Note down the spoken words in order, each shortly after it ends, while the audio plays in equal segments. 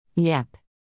Yep.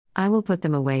 I will put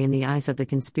them away in the eyes of the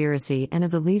conspiracy and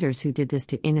of the leaders who did this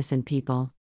to innocent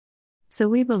people. So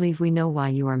we believe we know why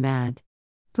you are mad.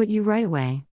 Put you right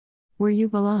away. Where you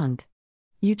belonged.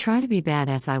 You try to be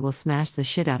badass, I will smash the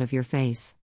shit out of your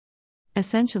face.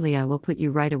 Essentially, I will put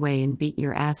you right away and beat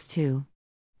your ass too.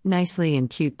 Nicely and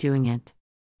cute doing it.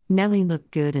 Nelly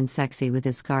looked good and sexy with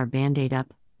his scar band-aid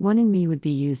up. One in me would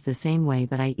be used the same way,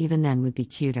 but I even then would be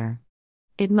cuter.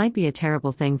 It might be a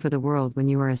terrible thing for the world when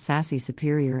you are a sassy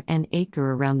superior and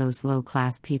acre around those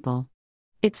low-class people.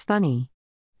 It's funny.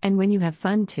 And when you have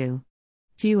fun too.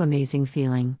 Few amazing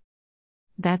feeling.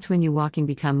 That's when you walking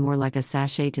become more like a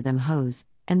sachet to them hoes,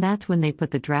 and that's when they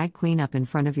put the drag queen up in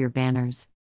front of your banners.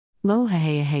 Lol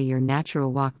hey your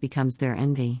natural walk becomes their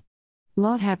envy.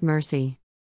 Lord have mercy.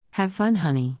 Have fun,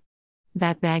 honey.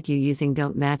 That bag you using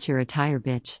don't match your attire,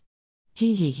 bitch.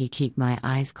 He keep my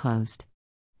eyes closed.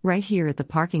 Right here at the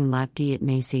parking lot D at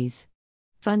Macy's.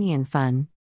 Funny and fun.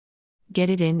 Get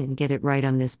it in and get it right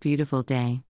on this beautiful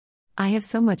day. I have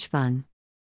so much fun.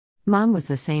 Mom was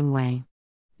the same way.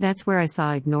 That's where I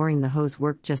saw ignoring the hose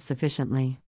work just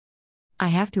sufficiently. I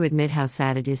have to admit how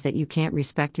sad it is that you can't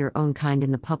respect your own kind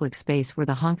in the public space where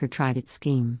the honker tried its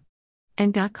scheme.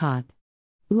 And got caught.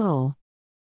 Lol.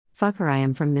 Fucker, I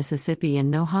am from Mississippi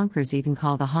and no honkers even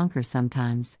call the honker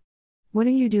sometimes. What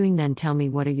are you doing then? Tell me,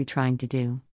 what are you trying to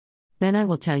do? Then I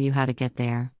will tell you how to get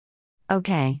there.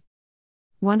 Okay.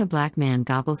 Want a black man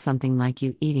gobble something like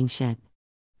you eating shit?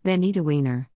 Then eat a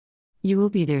wiener. You will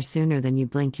be there sooner than you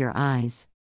blink your eyes.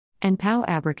 And pow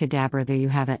abracadabra, there you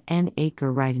have it, an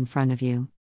acre right in front of you.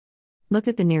 Look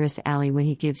at the nearest alley when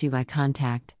he gives you eye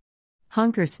contact.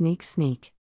 Honker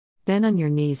sneak. Then on your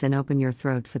knees and open your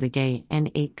throat for the gay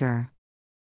and acre.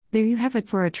 There you have it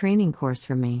for a training course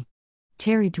from me.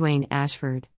 Terry Dwayne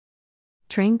Ashford.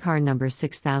 Train car number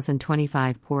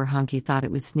 6025. Poor honky thought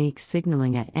it was sneak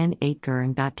signaling at an acre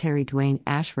and got Terry Dwayne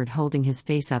Ashford holding his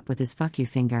face up with his fuck you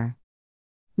finger.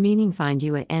 Meaning find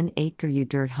you at an acre, you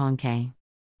dirt honky.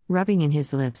 Rubbing in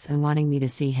his lips and wanting me to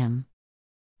see him.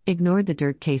 Ignored the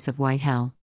dirt case of white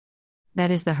hell.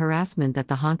 That is the harassment that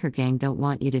the honker gang don't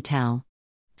want you to tell.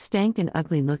 Stank and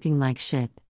ugly looking like shit.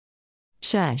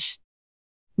 Shush.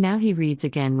 Now he reads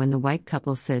again when the white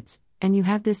couple sits, and you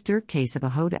have this dirt case of a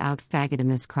hoed out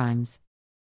faggotomous crimes.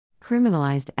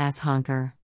 Criminalized ass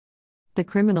honker. The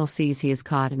criminal sees he is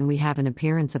caught and we have an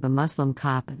appearance of a Muslim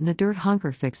cop and the dirt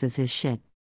honker fixes his shit.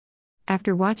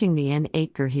 After watching the N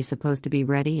acre, he's supposed to be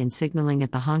ready and signaling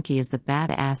at the honky is the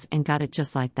badass and got it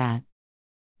just like that.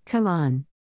 Come on.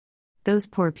 Those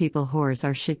poor people whores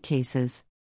are shit cases.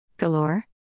 Galore?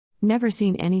 Never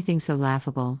seen anything so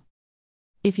laughable.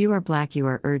 If you are black, you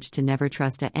are urged to never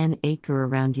trust a N acre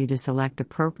around you to select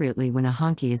appropriately when a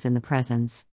honky is in the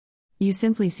presence. You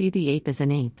simply see the ape as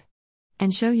an ape.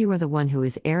 And show you are the one who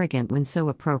is arrogant when so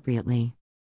appropriately.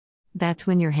 That's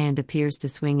when your hand appears to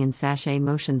swing in sachet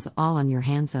motions all on your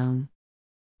hand zone.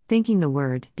 Thinking the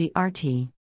word, DRT.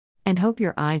 And hope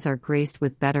your eyes are graced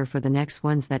with better for the next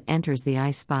ones that enters the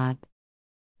eye spot.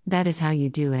 That is how you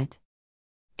do it.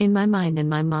 In my mind and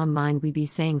my mom mind we be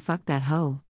saying fuck that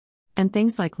hoe. And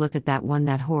things like look at that one,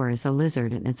 that whore is a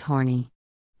lizard and it's horny.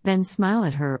 Then smile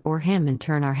at her or him and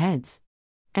turn our heads.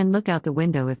 And look out the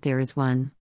window if there is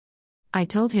one. I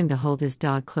told him to hold his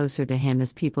dog closer to him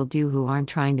as people do who aren't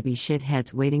trying to be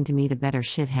shitheads waiting to meet a better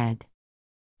shithead.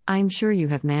 I'm sure you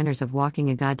have manners of walking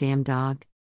a goddamn dog.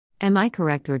 Am I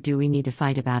correct or do we need to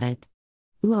fight about it?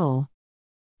 Lol.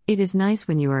 It is nice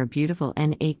when you are a beautiful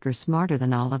N acre smarter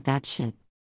than all of that shit.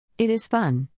 It is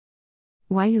fun.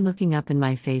 Why you looking up in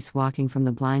my face walking from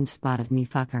the blind spot of me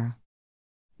fucker?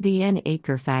 The N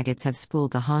acre faggots have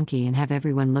spooled the honky and have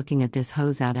everyone looking at this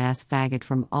hose out ass faggot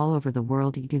from all over the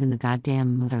world, even the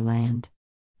goddamn motherland.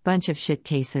 Bunch of shit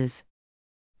cases.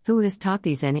 Who has taught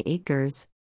these N acres?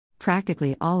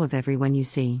 Practically all of everyone you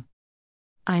see.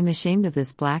 I'm ashamed of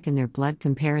this black in their blood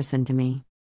comparison to me.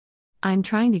 I'm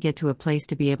trying to get to a place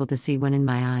to be able to see one in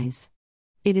my eyes.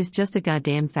 It is just a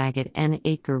goddamn faggot N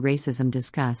acre racism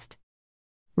disgust.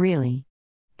 Really?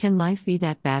 Can life be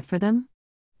that bad for them?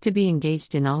 To be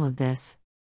engaged in all of this.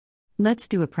 Let's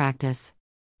do a practice.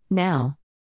 Now.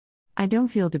 I don't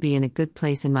feel to be in a good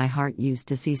place in my heart used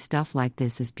to see stuff like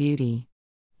this as beauty.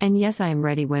 And yes, I am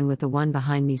ready when with the one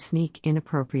behind me sneak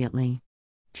inappropriately.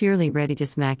 Purely ready to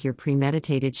smack your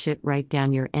premeditated shit right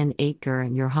down your N acre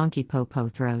and your honky po-po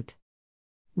throat.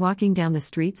 Walking down the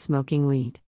street smoking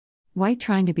weed. White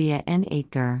trying to be a N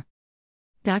acre.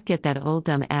 Get that old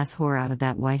dumb ass whore out of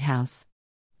that White House.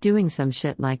 Doing some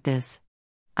shit like this.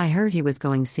 I heard he was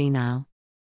going senile.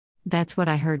 That's what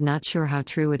I heard, not sure how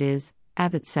true it is.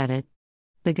 Abbott said it.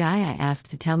 The guy I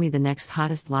asked to tell me the next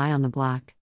hottest lie on the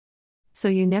block. So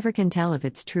you never can tell if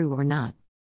it's true or not.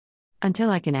 Until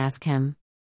I can ask him.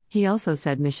 He also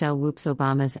said Michelle whoops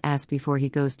Obama's ass before he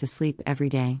goes to sleep every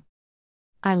day.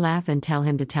 I laugh and tell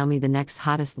him to tell me the next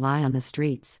hottest lie on the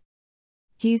streets.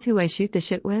 He's who I shoot the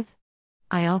shit with?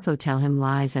 I also tell him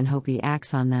lies and hope he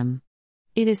acts on them.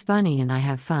 It is funny and I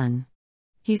have fun.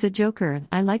 He's a joker,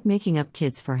 I like making up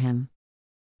kids for him.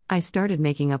 I started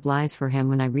making up lies for him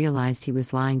when I realized he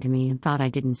was lying to me and thought I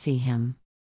didn't see him.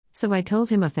 So I told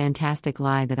him a fantastic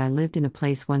lie that I lived in a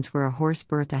place once where a horse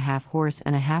birthed a half horse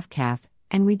and a half calf,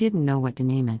 and we didn't know what to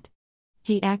name it.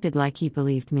 He acted like he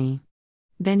believed me.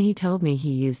 Then he told me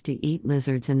he used to eat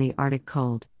lizards in the Arctic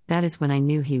cold. That is when I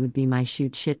knew he would be my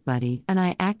shoot shit buddy, and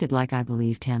I acted like I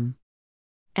believed him.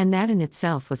 And that in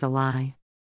itself was a lie.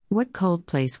 What cold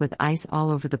place with ice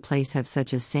all over the place have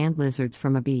such as sand lizards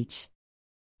from a beach?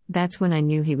 That's when I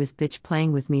knew he was bitch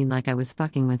playing with me like I was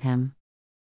fucking with him.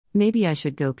 Maybe I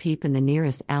should go peep in the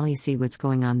nearest alley, see what's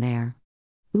going on there.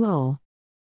 Lol.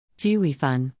 Phewy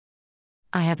fun.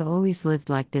 I have always lived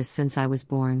like this since I was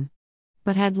born.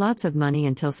 But had lots of money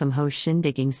until some hoe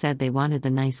shindigging said they wanted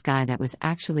the nice guy that was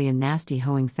actually a nasty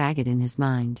hoeing faggot in his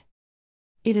mind.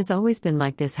 It has always been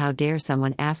like this. How dare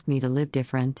someone ask me to live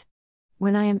different?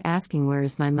 When I am asking where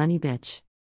is my money, bitch?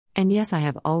 And yes, I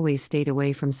have always stayed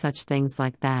away from such things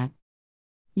like that.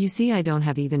 You see, I don't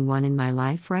have even one in my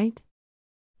life, right?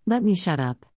 Let me shut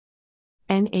up.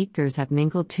 N8gers have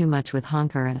mingled too much with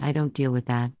honker and I don't deal with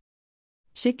that.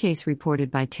 Shitcase reported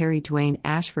by Terry Dwayne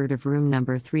Ashford of room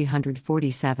number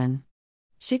 347.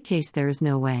 Shitcase. There is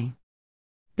no way.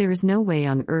 There is no way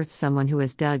on earth someone who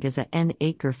has dug as a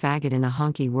N8ger faggot in a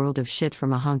honky world of shit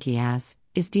from a honky ass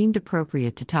is deemed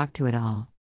appropriate to talk to at all.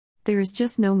 There is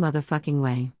just no motherfucking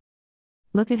way.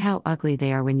 Look at how ugly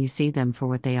they are when you see them for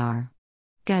what they are.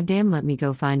 Goddamn, let me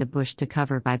go find a bush to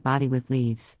cover my body with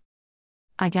leaves.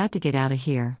 I got to get out of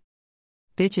here.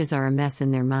 Bitches are a mess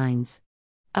in their minds.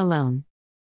 Alone.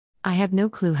 I have no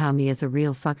clue how me as a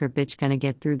real fucker bitch gonna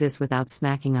get through this without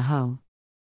smacking a hoe.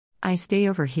 I stay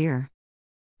over here.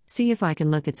 See if I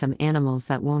can look at some animals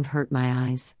that won't hurt my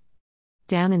eyes.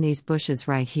 Down in these bushes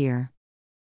right here.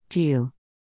 Phew.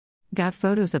 Got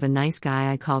photos of a nice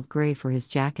guy I called Gray for his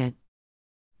jacket.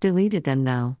 Deleted them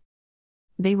though.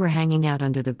 They were hanging out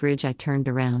under the bridge. I turned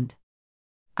around.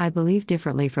 I believe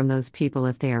differently from those people,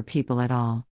 if they are people at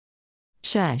all.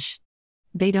 Shush.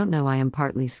 They don't know I am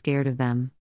partly scared of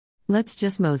them. Let's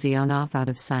just mosey on off out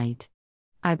of sight.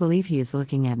 I believe he is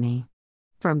looking at me.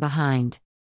 From behind.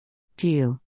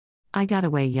 Phew. I got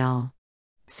away, y'all.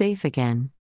 Safe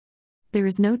again. There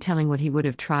is no telling what he would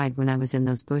have tried when I was in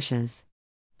those bushes.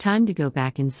 Time to go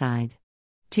back inside.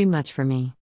 Too much for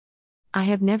me. I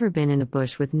have never been in a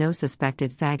bush with no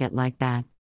suspected faggot like that.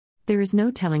 There is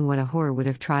no telling what a whore would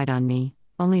have tried on me,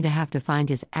 only to have to find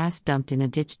his ass dumped in a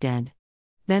ditch dead.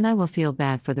 Then I will feel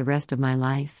bad for the rest of my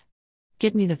life.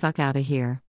 Get me the fuck out of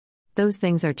here. Those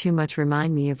things are too much.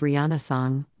 Remind me of Rihanna's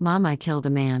song, Mom, I Killed a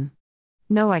Man.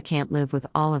 No, I can't live with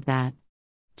all of that.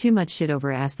 Too much shit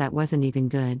over ass that wasn't even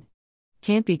good.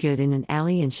 Can't be good in an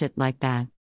alley and shit like that.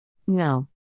 No.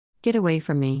 Get away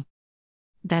from me.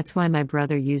 That's why my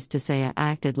brother used to say I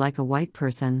acted like a white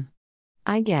person.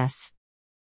 I guess.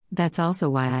 That's also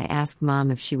why I asked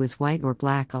Mom if she was white or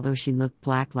black, although she looked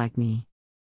black like me.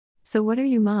 So what are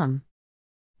you, Mom?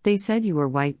 They said you were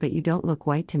white, but you don't look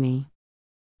white to me.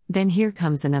 Then here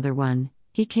comes another one.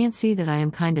 He can't see that I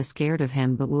am kinda scared of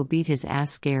him, but will beat his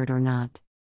ass scared or not.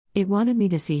 It wanted me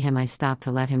to see him. I stopped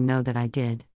to let him know that I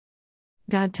did.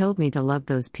 God told me to love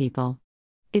those people.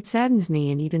 It saddens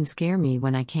me and even scare me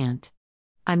when I can't.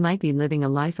 I might be living a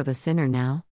life of a sinner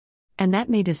now. And that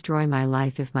may destroy my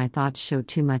life if my thoughts show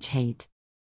too much hate.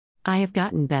 I have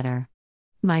gotten better.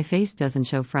 My face doesn't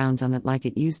show frowns on it like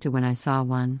it used to when I saw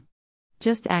one.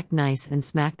 Just act nice and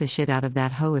smack the shit out of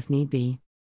that hoe if need be.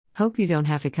 Hope you don't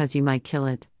have to, 'cause you might kill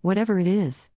it, whatever it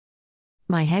is.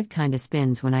 My head kinda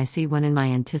spins when I see one in my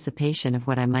anticipation of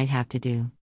what I might have to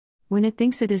do. When it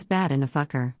thinks it is bad in a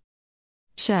fucker.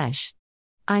 Shush.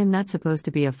 I am not supposed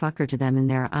to be a fucker to them in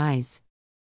their eyes.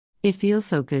 It feels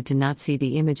so good to not see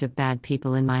the image of bad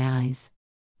people in my eyes.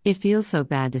 It feels so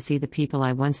bad to see the people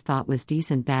I once thought was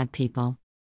decent bad people.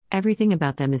 Everything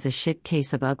about them is a shit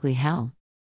case of ugly hell.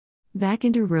 Back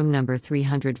into room number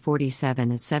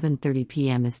 347 at 7:30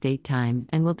 PM EST Time,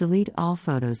 and will delete all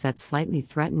photos that slightly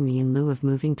threaten me in lieu of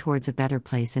moving towards a better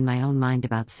place in my own mind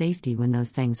about safety when those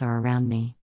things are around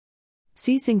me.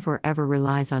 Ceasing forever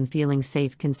relies on feeling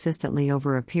safe consistently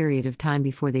over a period of time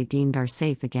before they deemed are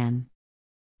safe again.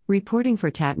 Reporting for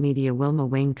TAP Media, Wilma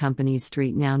Wayne Company's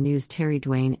Street Now News, Terry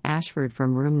Dwayne Ashford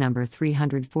from room number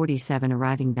 347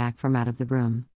 arriving back from out of the room.